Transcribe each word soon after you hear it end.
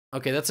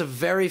Okay, that's a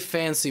very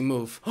fancy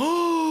move.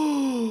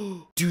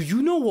 Do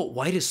you know what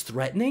white is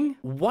threatening?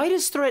 White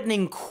is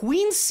threatening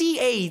queen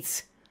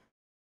c8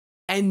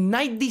 and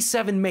knight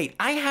d7 mate.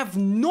 I have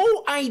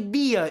no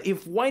idea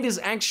if white is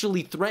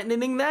actually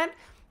threatening that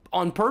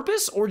on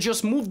purpose or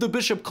just move the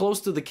bishop close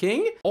to the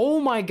king. Oh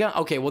my god.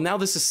 Okay, well now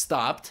this is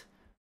stopped.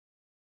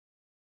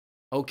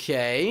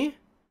 Okay.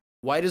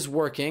 White is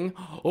working.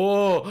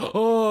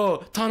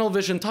 Oh, tunnel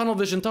vision, tunnel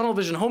vision, tunnel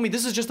vision. Homie,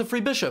 this is just a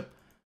free bishop.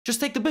 Just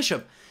take the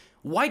bishop.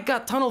 White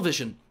got tunnel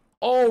vision.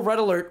 Oh, red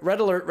alert, red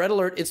alert, red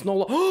alert. It's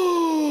no...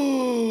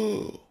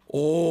 Oh.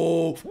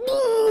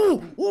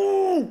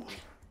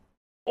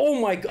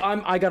 Oh my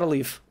god, I gotta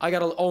leave.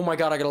 Oh my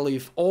god, I gotta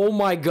leave. Oh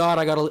my god,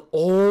 I gotta leave.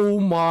 Oh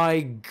my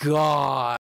god.